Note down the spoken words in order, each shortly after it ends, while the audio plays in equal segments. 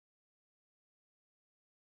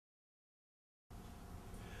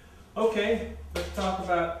Okay, let's talk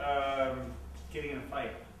about getting in a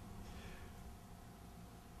fight.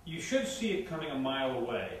 You should see it coming a mile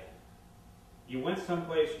away. You went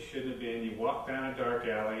someplace you shouldn't have been, you walk down a dark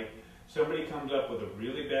alley, somebody comes up with a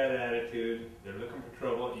really bad attitude, they're looking for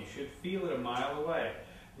trouble, you should feel it a mile away.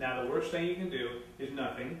 Now the worst thing you can do is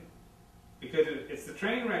nothing, because it's the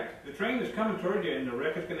train wreck. The train is coming toward you and the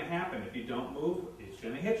wreck is going to happen. If you don't move, it's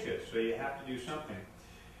going to hit you, so you have to do something.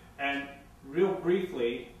 And real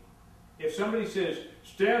briefly, if somebody says,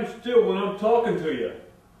 stand still when I'm talking to you,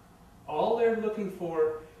 all they're looking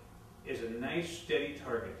for is a nice steady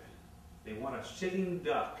target. They want a sitting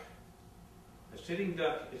duck. A sitting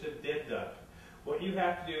duck is a dead duck. What you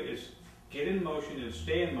have to do is get in motion and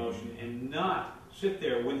stay in motion and not sit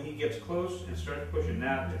there when he gets close and starts pushing.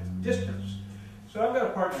 Now, it's distance. So I've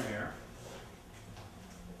got a partner here.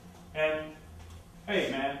 And,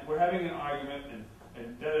 hey man, we're having an argument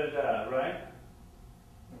and da-da-da, right?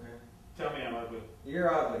 Okay. Tell me I'm ugly.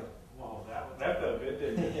 You're ugly. Whoa, that felt good,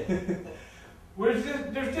 didn't it? There's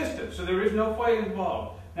distance, so there is no fight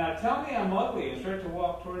involved. Now tell me I'm ugly and start to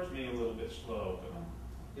walk towards me a little bit slow.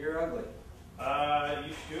 You're ugly.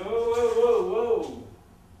 You should. Whoa.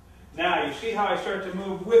 Now you see how I start to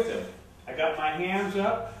move with him. I got my hands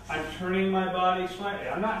up. I'm turning my body slightly.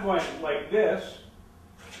 I'm not going like this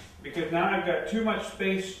because now I've got too much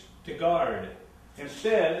space to guard.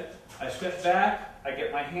 Instead, I step back. I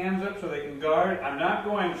get my hands up so they can guard. I'm not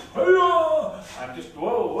going, I'm just,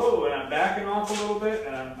 whoa, and I'm backing off a little bit,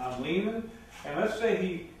 and I'm leaning. And let's say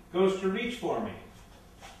he goes to reach for me.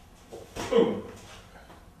 Boom.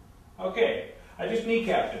 Okay, I just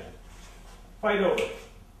kneecapped him. Fight over.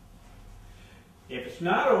 If it's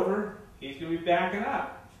not over, he's going to be backing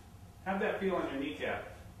up. How'd that feel on your kneecap?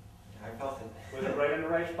 I felt it. Was it right in the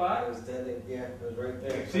right spot? It was dead. Yeah, it was right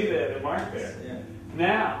there. You can see the mark there. Yeah.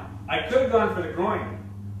 Now, I could have gone for the groin.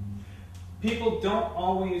 People don't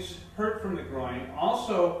always hurt from the groin.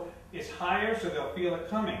 Also, it's higher, so they'll feel it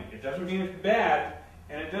coming. It doesn't mean it's bad,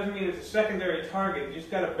 and it doesn't mean it's a secondary target. You just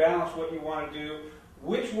got to balance what you want to do.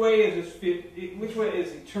 Which way is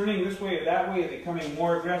he turning this way or that way? Is he coming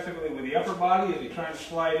more aggressively with the upper body? Is he trying to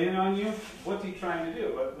slide in on you? What's he trying to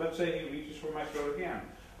do? Let's say he reaches for my throat again.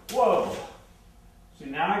 Whoa! See,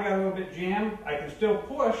 now I got a little bit jammed. I can still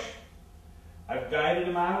push. I've guided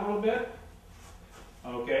him out a little bit.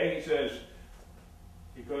 Okay,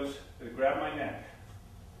 he goes to grab my neck.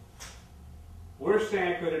 Worst thing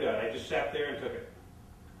I could have done, I just sat there and took it.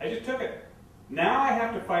 I just took it. Now I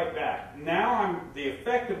have to fight back. Now I'm the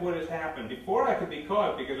effect of what has happened. Before I could be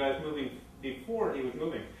caught because I was moving before he was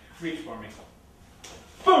moving. Reach for me.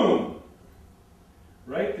 Boom!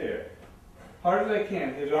 Right there. Hard as I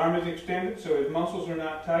can. His arm is extended so his muscles are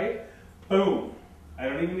not tight. Boom! I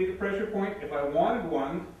don't even need a pressure point. If I wanted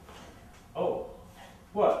one, oh,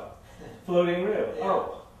 what? Floating rib. Yeah.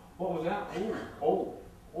 Oh, what was that? Oh,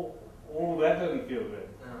 that doesn't feel good.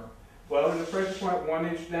 No. Well, there's a pressure point 1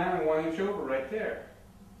 inch down and 1 inch over right there.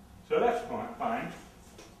 So that's fine.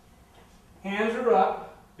 Hands are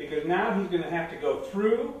up because now he's going to have to go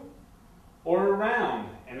through or around.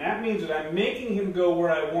 And that means that I'm making him go where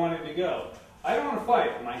I want him to go. I don't want to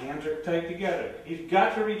fight. My hands are tight together. He's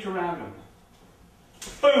got to reach around him.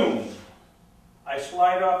 Boom! I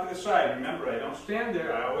slide off to the side. Remember, I don't stand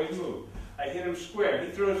there. I always move. I hit him square.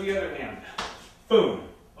 He throws the other hand. Boom!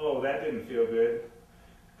 Oh, that didn't feel good.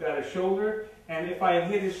 Got a shoulder, and if I had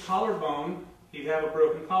hit his collarbone, he'd have a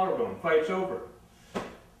broken collarbone. Fight's over.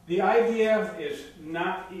 The idea is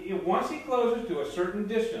not, once he closes to a certain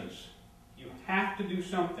distance, you have to do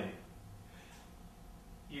something.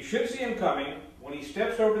 You should see him coming. When he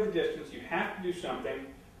steps over the distance, you have to do something.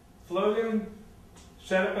 Float him,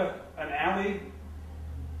 set up an alley,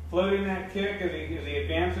 float in that kick as he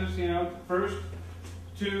advances, first,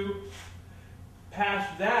 two.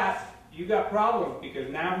 Past that, you got problems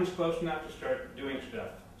because now he's close enough to start doing stuff.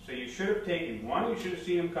 So you should have taken, 1, you should have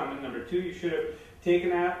seen him coming. Number 2, you should have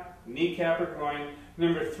taken out kneecap or groin.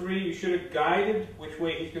 Number 3, you should have guided which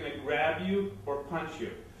way he's going to grab you or punch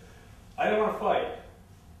you. I don't want to fight.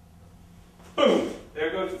 Boom!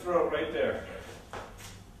 There goes the throat right there.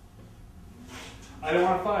 I don't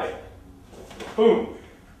want to fight. Boom!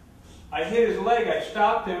 I hit his leg, I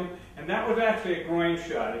stopped him, and that was actually a groin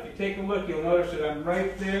shot. If you take a look, you'll notice that I'm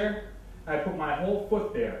right there. I put my whole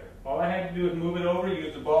foot there. All I had to do is move it over,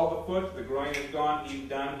 use the ball of the foot, the groin is gone, he's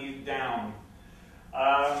done, he's down.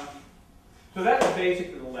 So that's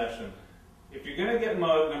basically the lesson. If you're going to get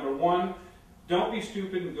mugged, number 1, don't be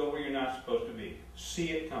stupid and go where you're not supposed to be.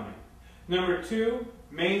 See it coming. Number 2,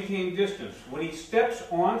 maintain distance. When he steps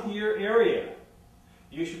onto your area,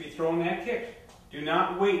 you should be throwing that kick. Do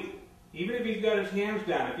not wait even if he's got his hands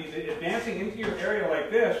down, if he's advancing into your area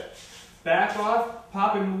like this, back off,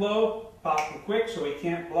 pop him low, pop him quick so he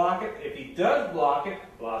can't block it. If he does block it,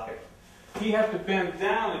 he has to bend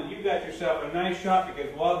down and you got yourself a nice shot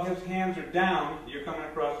because while his hands are down, you're coming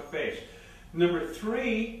across the face. Number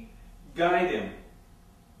 3, guide him.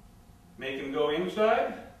 Make him go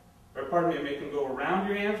inside, or pardon me, make him go around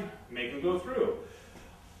your hands, make him go through.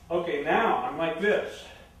 Okay, now I'm like this.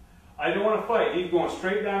 I don't want to fight. He's going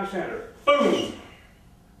straight down the center. Boom!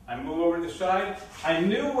 I move over to the side. I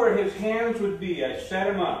knew where his hands would be. I set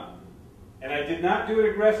him up. And I did not do it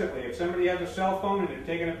aggressively. If somebody has a cell phone and they're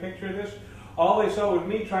taking a picture of this, all they saw was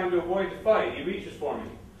me trying to avoid the fight. He reaches for me.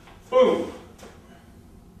 Boom!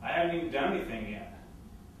 I haven't even done anything yet.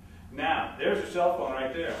 Now, there's a cell phone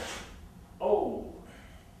right there. Oh!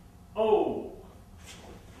 Oh!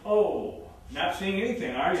 Oh! Not seeing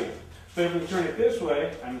anything, are you? But if we turn it this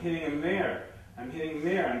way, I'm hitting him there. I'm hitting him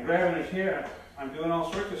there. I'm grabbing his hair. I'm doing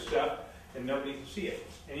all sorts of stuff, and nobody can see it.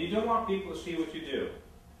 And you don't want people to see what you do.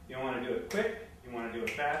 You don't want to do it quick. You want to do it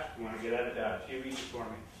fast. You want to get out of dodge. He reaches for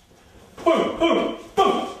me. Boom! Boom!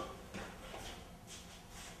 Boom!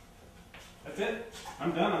 That's it.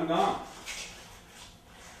 I'm done. I'm gone.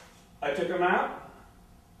 I took him out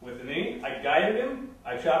with the knee. I guided him.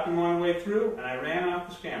 I chopped him on the way through, and I ran off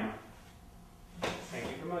the scammer. Thank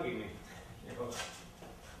you for mugging me.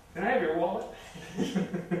 Can I have your wallet?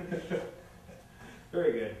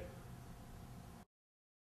 Very good.